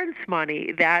insurance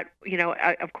money that,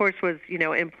 of course was,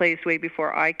 in place way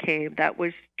before I came, that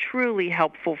was truly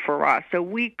helpful for us. So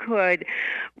we could,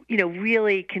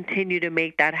 really continue to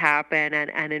make that happen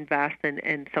and invest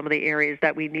in some of the areas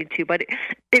that we need to. But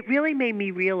it really made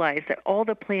me realize that all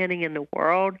the planning in the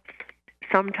world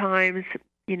sometimes,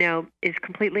 is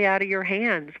completely out of your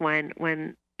hands when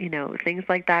things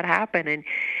like that happen. And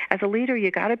as a leader,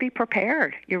 you got to be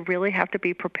prepared. You really have to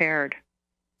be prepared.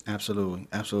 Absolutely.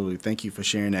 Absolutely. Thank you for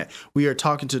sharing that. We are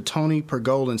talking to Toni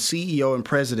Pergolin, CEO and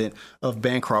president of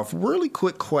Bancroft. Really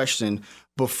quick question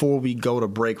before we go to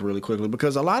break really quickly,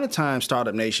 because a lot of times,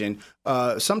 Startup Nation,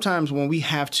 sometimes when we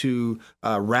have to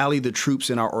rally the troops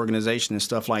in our organization and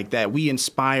stuff like that, we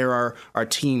inspire our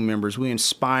team members, we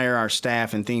inspire our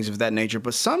staff and things of that nature.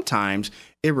 But sometimes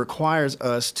it requires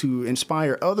us to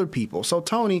inspire other people. So,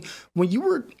 Toni, when you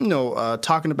were,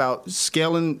 talking about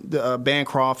scaling the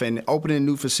Bancroft and opening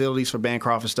new facilities for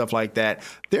Bancroft and stuff like that,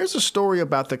 there's a story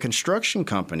about the construction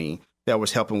company that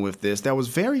was helping with this that was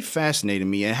very fascinating to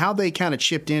me, and how they kind of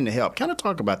chipped in to help. Kind of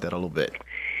talk about that a little bit.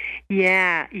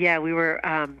 Yeah, we were.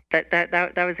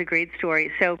 That was a great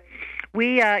story. So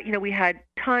we had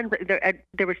tons.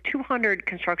 There was 200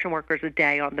 construction workers a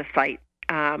day on the site.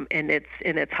 In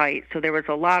its height. So there was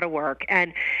a lot of work.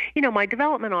 And, my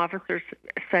development officers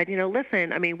said,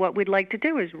 listen, what we'd like to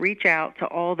do is reach out to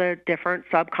all the different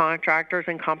subcontractors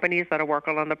and companies that are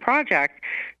working on the project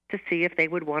to see if they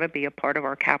would want to be a part of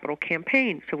our capital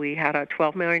campaign. So we had a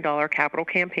 $12 million capital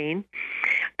campaign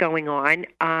going on.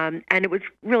 And it was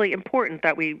really important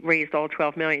that we raised all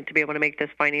 $12 million to be able to make this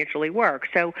financially work.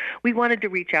 So we wanted to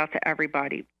reach out to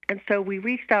everybody. And so we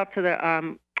reached out to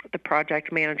the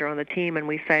project manager on the team, and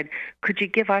we said, could you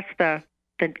give us the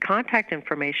contact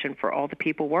information for all the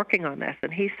people working on this?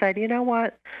 And he said, you know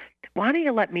what, why don't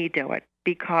you let me do it?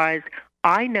 Because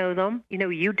I know them,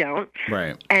 you don't.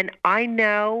 Right. And I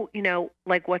know,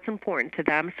 what's important to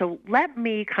them. So let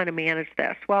me kind of manage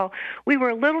this. Well, we were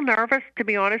a little nervous, to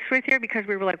be honest with you, because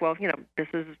we were like, well, this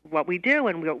is what we do,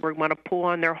 and we want to pull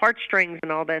on their heartstrings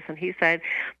and all this. And he said,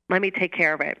 let me take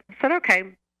care of it. I said, okay.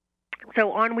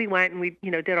 So on we went, and we,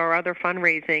 did our other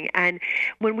fundraising. And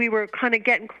when we were kind of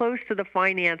getting close to the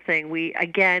financing, we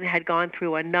again had gone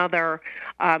through another,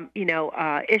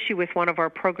 issue with one of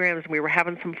our programs. We were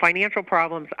having some financial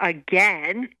problems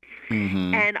again.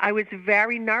 Mm-hmm. And I was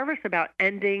very nervous about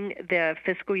ending the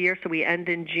fiscal year. So we end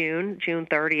in June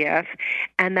 30th,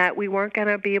 and that we weren't going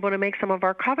to be able to make some of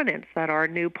our covenants that our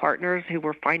new partners who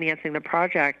were financing the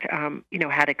project,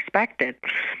 had expected.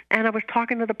 And I was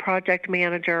talking to the project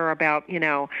manager about,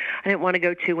 I didn't want to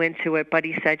go too into it, but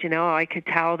he said, I could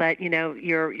tell that,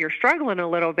 you're struggling a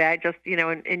little bit, just,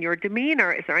 in your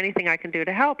demeanor. Is there anything I can do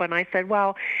to help? And I said,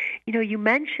 well, you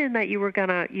mentioned that you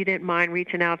didn't mind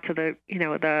reaching out to the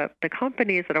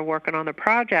companies that are working on the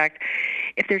project.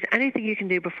 If there's anything you can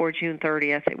do before June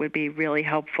 30th, it would be really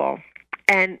helpful.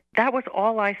 And that was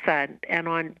all I said. And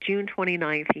on June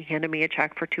 29th, he handed me a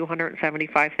check for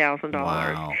 $275,000,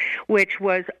 wow, which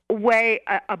was way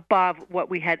above what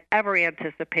we had ever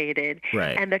anticipated.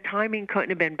 Right. And the timing couldn't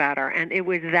have been better. And it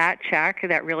was that check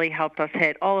that really helped us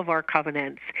hit all of our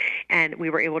covenants, and we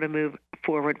were able to move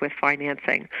forward with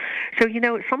financing. So,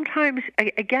 sometimes,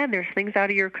 again, there's things out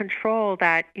of your control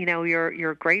that,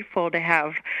 you're grateful to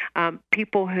have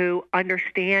people who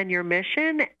understand your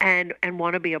mission and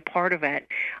want to be a part of it,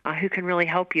 who can really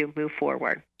help you move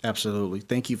forward. Absolutely.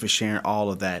 Thank you for sharing all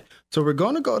of that. So we're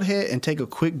going to go ahead and take a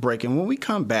quick break. And when we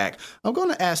come back, I'm going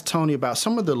to ask Toni about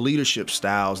some of the leadership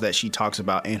styles that she talks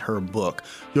about in her book.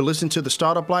 You're listening to The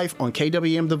Startup Life on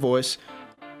KWM The Voice,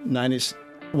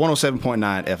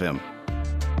 107.9 FM.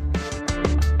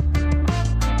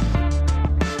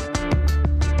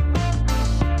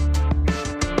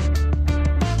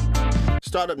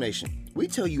 Startup Nation, we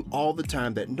tell you all the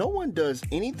time that no one does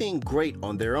anything great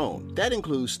on their own. That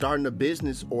includes starting a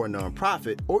business or a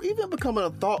nonprofit, or even becoming a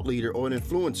thought leader or an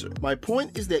influencer. My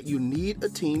point is that you need a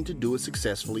team to do it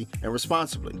successfully and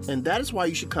responsibly. And that is why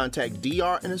you should contact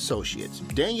DR & Associates.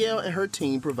 Danielle and her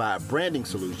team provide branding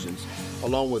solutions,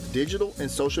 along with digital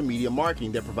and social media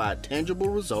marketing that provide tangible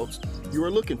results you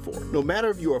are looking for. No matter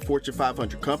if you are a Fortune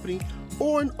 500 company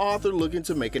or an author looking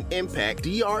to make an impact,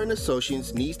 DR &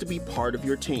 Associates needs to be part of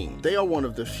your team. They are one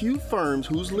of the few firms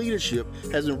whose leadership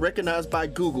has been recognized by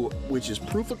Google, which is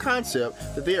proof of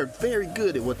concept that they are very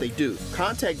good at what they do.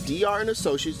 Contact DR &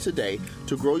 Associates today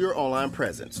to grow your online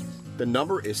presence. The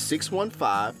number is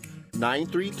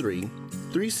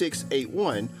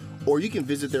 615-933-3681, or you can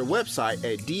visit their website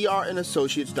at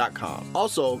drandassociates.com.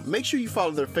 Also, make sure you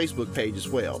follow their Facebook page as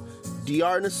well.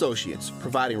 DR & Associates,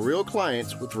 providing real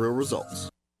clients with real results.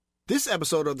 This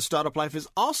episode of The Startup Life is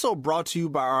also brought to you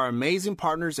by our amazing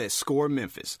partners at SCORE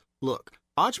Memphis. Look,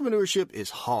 entrepreneurship is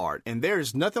hard, and there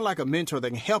is nothing like a mentor that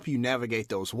can help you navigate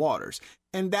those waters.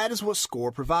 And that is what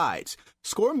SCORE provides.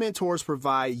 SCORE mentors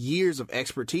provide years of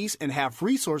expertise and have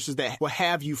resources that will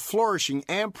have you flourishing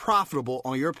and profitable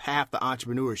on your path to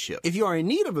entrepreneurship. If you are in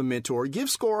need of a mentor, give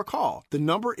SCORE a call. The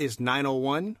number is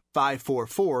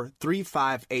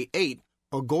 901-544-3588.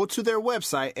 Or go to their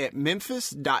website at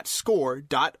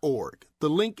memphis.score.org. The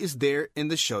link is there in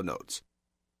the show notes.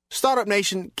 Startup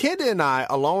Nation, Kenda and I,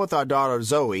 along with our daughter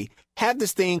Zoe, have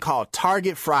this thing called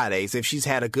Target Fridays if she's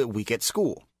had a good week at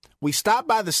school. We stop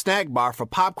by the snack bar for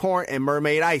popcorn and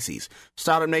mermaid ices.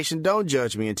 Startup Nation, don't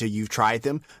judge me until you've tried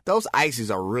them. Those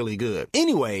ices are really good.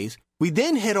 Anyways, we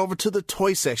then head over to the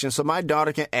toy section so my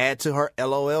daughter can add to her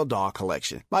LOL doll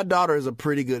collection. My daughter is a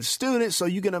pretty good student, so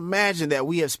you can imagine that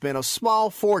we have spent a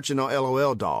small fortune on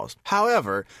LOL dolls.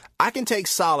 However, I can take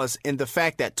solace in the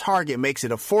fact that Target makes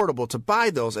it affordable to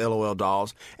buy those LOL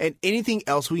dolls and anything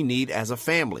else we need as a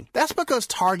family. That's because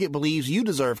Target believes you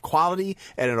deserve quality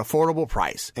at an affordable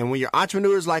price. And when you're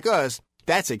entrepreneurs like us,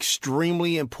 that's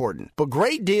extremely important. But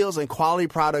great deals and quality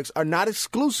products are not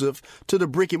exclusive to the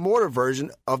brick and mortar version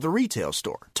of the retail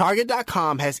store.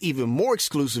 Target.com has even more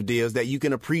exclusive deals that you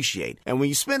can appreciate. And when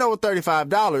you spend over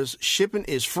 $35, shipping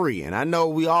is free. And I know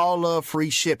we all love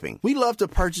free shipping. We love to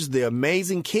purchase the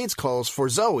amazing kids' clothes for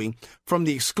Zoe from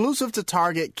the exclusive to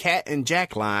Target Cat and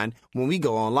Jack line when we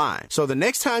go online. So the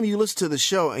next time you listen to the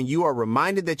show and you are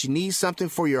reminded that you need something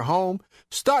for your home,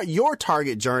 start your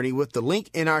Target journey with the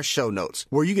link in our show notes,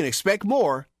 where you can expect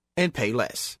more and pay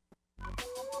less.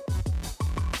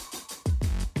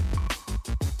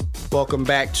 Welcome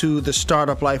back to The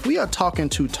Startup Life. We are talking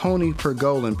to Toni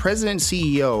Pergolin, President and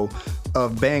CEO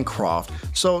of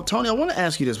Bancroft. So, Toni, I want to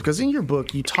ask you this, because in your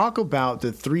book, you talk about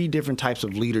the 3 different types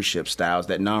of leadership styles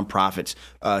that nonprofits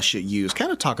should use.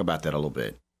 Kind of talk about that a little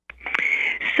bit.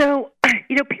 So,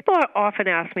 people often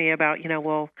ask me about,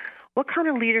 what kind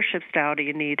of leadership style do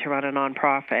you need to run a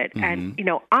nonprofit? Mm-hmm. And,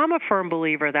 I'm a firm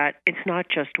believer that it's not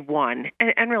just one,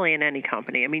 and really in any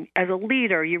company. I mean, as a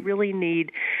leader, you really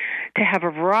need to have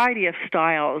a variety of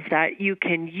styles that you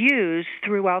can use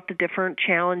throughout the different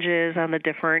challenges and the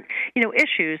different,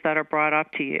 issues that are brought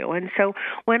up to you. And so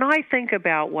when I think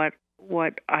about what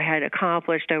I had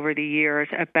accomplished over the years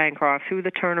at Bancroft, through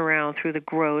the turnaround, through the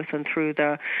growth, and through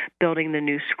the building the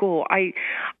new school, I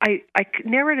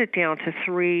narrowed it down to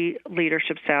 3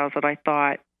 leadership styles that I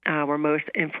thought were most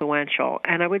influential.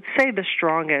 And I would say the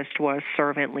strongest was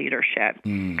servant leadership.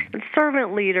 And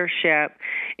servant leadership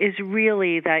is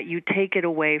really that you take it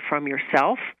away from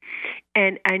yourself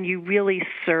and you really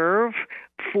serve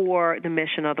for the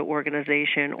mission of the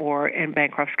organization, or in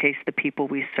Bancroft's case, the people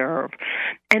we serve.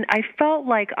 And I felt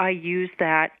like I used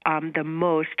that the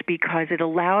most because it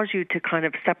allows you to kind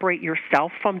of separate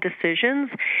yourself from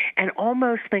decisions and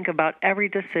almost think about every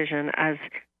decision as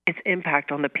its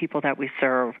impact on the people that we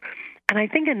serve. And I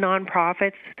think in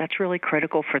nonprofits, that's really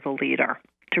critical for the leader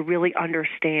to really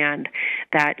understand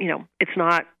that, it's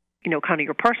not, kind of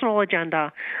your personal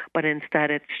agenda, but instead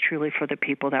it's truly for the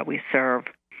people that we serve.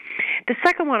 The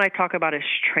second one I talk about is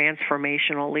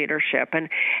transformational leadership, and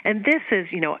this is,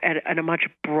 at a much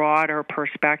broader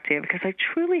perspective, because I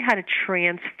truly had to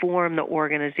transform the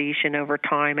organization over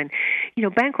time. And,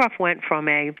 Bancroft went from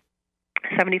a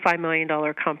 $75 million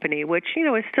company, which,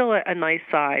 is still a nice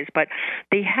size, but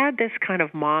they had this kind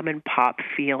of mom and pop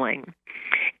feeling.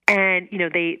 And,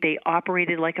 they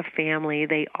operated like a family.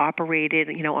 They operated,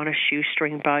 on a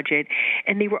shoestring budget.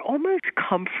 And they were almost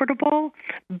comfortable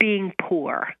being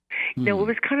poor. It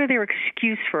was kind of their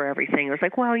excuse for everything. It was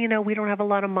like, well, we don't have a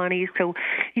lot of money. So,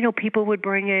 people would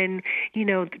bring in,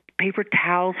 paper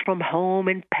towels from home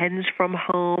and pens from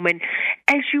home. And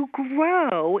as you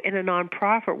grow in a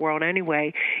nonprofit world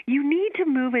anyway, you need to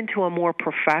move into a more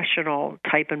professional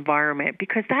type environment,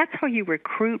 because that's how you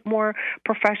recruit more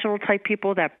professional type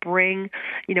people that bring,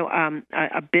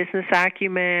 a business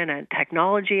acumen and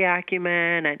technology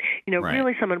acumen and, right,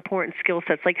 really some important skill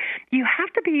sets. Like, you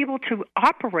have to be able to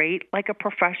operate like a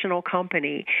professional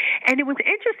company. And it was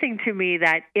interesting to me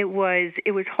that it was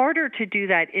harder to do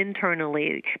that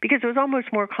internally, because it was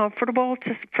almost more comfortable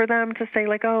for them to say,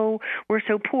 like, oh, we're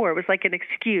so poor. It was like an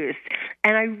excuse.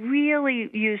 And I really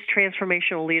used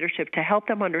transformational leadership to help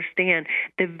them understand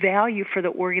the value for the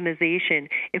organization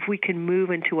if we can move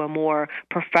into a more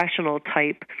professional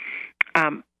type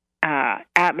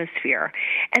atmosphere.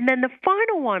 And then the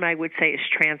final one I would say is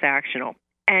transactional.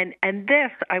 And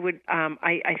this I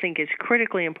think is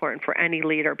critically important for any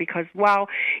leader, because while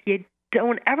you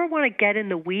don't ever want to get in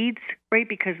the weeds, right?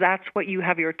 Because that's what you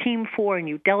have your team for and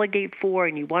you delegate for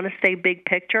and you want to stay big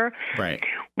picture. Right.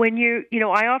 When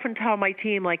I often tell my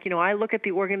team, I look at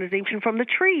the organization from the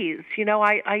trees.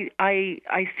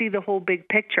 I see the whole big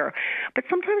picture. But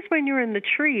sometimes when you're in the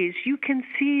trees, you can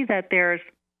see that there's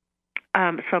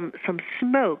some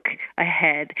smoke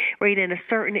ahead, right, in a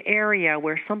certain area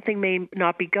where something may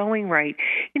not be going right.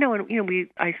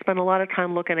 I spend a lot of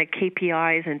time looking at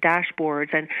KPIs and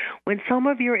dashboards, and when some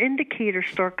of your indicators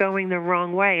start going the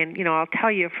wrong way, and I'll tell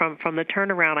you from the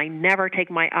turnaround, I never take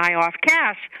my eye off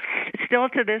cash, still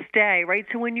to this day, right?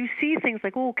 So when you see things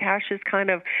like, oh, cash is kind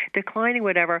of declining,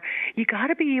 whatever, you got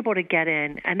to be able to get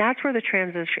in, and that's where the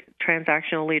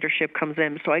transactional leadership comes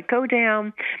in. So I go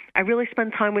down, I really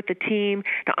spend time with the team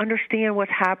to understand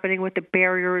what's happening, what the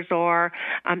barriers are,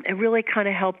 and really kind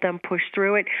of help them push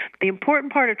through it. The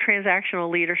important part of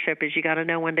transactional leadership is you got to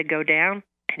know when to go down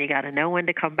and you got to know when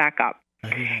to come back up.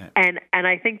 And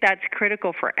I think that's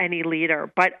critical for any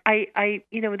leader. But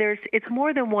it's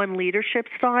more than one leadership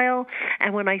style.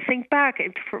 And when I think back,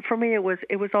 for me, it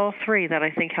was all three that I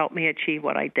think helped me achieve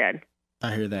what I did.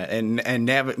 I hear that,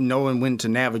 and knowing when to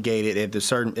navigate it at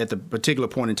the particular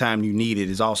point in time you need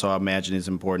it is also, I imagine, is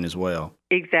important as well.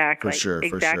 Exactly. For sure.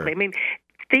 I mean,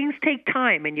 things take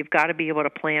time, and you've got to be able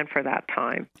to plan for that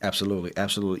time. Absolutely.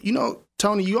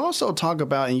 Toni, you also talk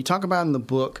about, and you talk about in the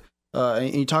book,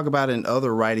 and you talk about in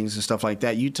other writings and stuff like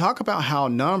that. You talk about how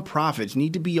nonprofits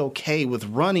need to be okay with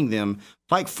running them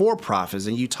like for-profits,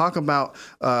 and you talk about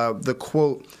the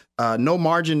quote, "No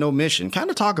margin, no mission." Kind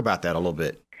of talk about that a little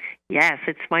bit. Yes,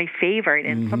 it's my favorite,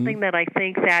 and something that I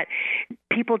think that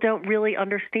people don't really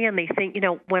understand. They think,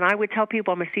 when I would tell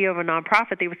people I'm a CEO of a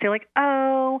nonprofit, they would say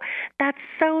oh, that's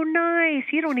so nice.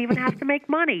 You don't even have to make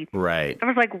money. Right. I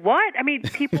was like, what? I mean,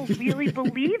 people really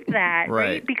believe that,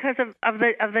 right? Because of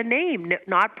the name,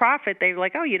 not profit. They're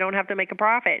like, oh, you don't have to make a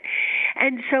profit.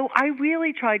 And so I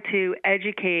really tried to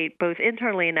educate both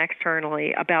internally and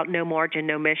externally about no margin,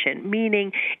 no mission,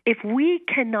 meaning if we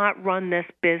cannot run this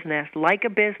business like a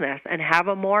business and have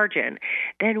a margin,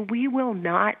 then we will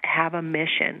not have a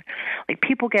mission. Like,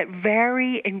 people get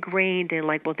very ingrained in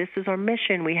well, this is our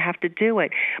mission, we have to do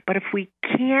it. But if we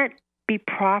can't be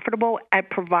profitable at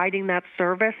providing that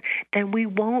service, then we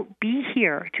won't be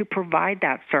here to provide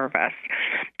that service.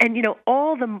 And,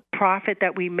 all the profit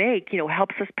that we make,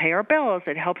 helps us pay our bills.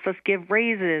 It helps us give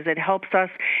raises. It helps us,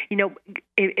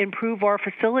 improve our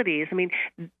facilities. I mean,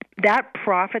 that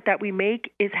profit that we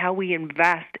make is how we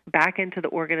invest back into the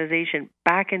organization,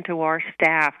 back into our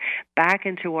staff, back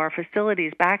into our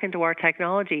facilities, back into our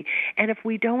technology. And if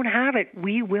we don't have it,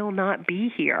 we will not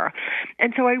be here.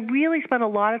 And so I really spent a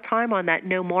lot of time on that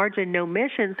no margin, no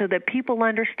mission, so that people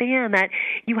understand that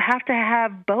you have to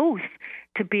have both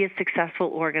to be a successful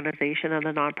organization in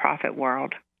the nonprofit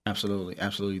world.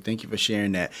 Absolutely. Thank you for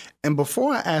sharing that. And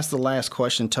before I ask the last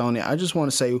question, Toni, I just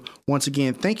want to say once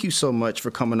again, thank you so much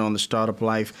for coming on the Startup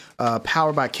Life,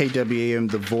 powered by KWAM,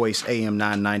 The Voice, AM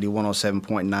 990,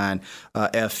 107.9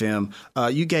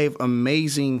 FM. You gave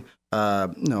amazing,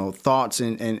 thoughts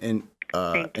and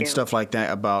stuff like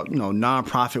that about,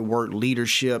 nonprofit work,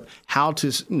 leadership, how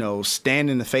to,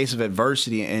 stand in the face of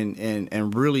adversity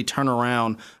and really turn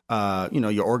around,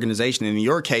 your organization. And in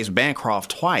your case,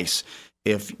 Bancroft twice.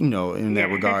 If, in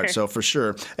that regard. So for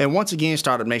sure. And once again,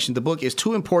 Startup Nation, the book is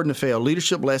Too Important to Fail,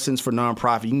 Leadership Lessons for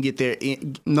Nonprofit. You can get there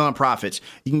nonprofits.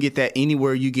 You can get that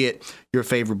anywhere you get your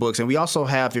favorite books. And we also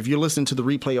have, if you're listening to the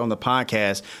replay on the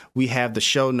podcast, we have the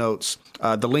show notes,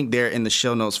 the link there in the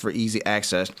show notes for easy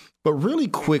access. But really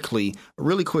quickly,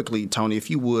 Toni, if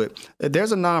you would,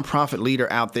 there's a nonprofit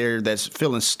leader out there that's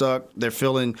feeling stuck. They're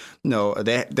feeling,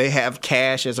 they have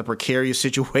cash as a precarious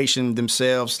situation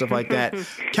themselves, stuff like that.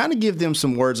 Kind of give them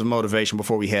some words of motivation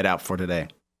before we head out for today.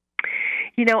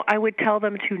 I would tell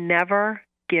them to never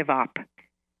give up.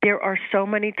 There are so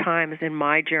many times in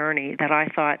my journey that I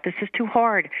thought, this is too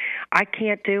hard. I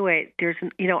can't do it. There's,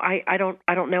 I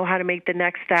don't know how to make the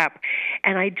next step.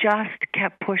 And I just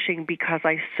kept pushing because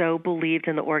I so believed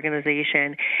in the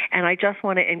organization. And I just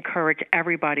want to encourage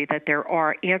everybody that there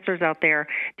are answers out there.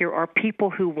 There are people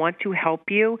who want to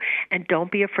help you, and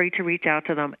don't be afraid to reach out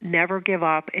to them. Never give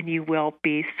up, and you will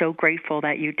be so grateful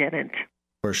that you didn't.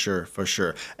 For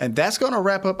sure. And that's going to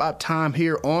wrap up our time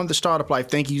here on the Startup Life.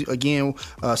 Thank you again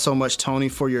so much, Toni,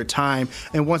 for your time.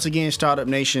 And once again, Startup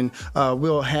Nation,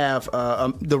 we'll have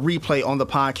the replay on the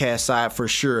podcast side for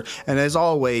sure. And as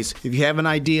always, if you have an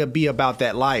idea, be about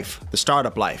that life, the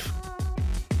Startup Life.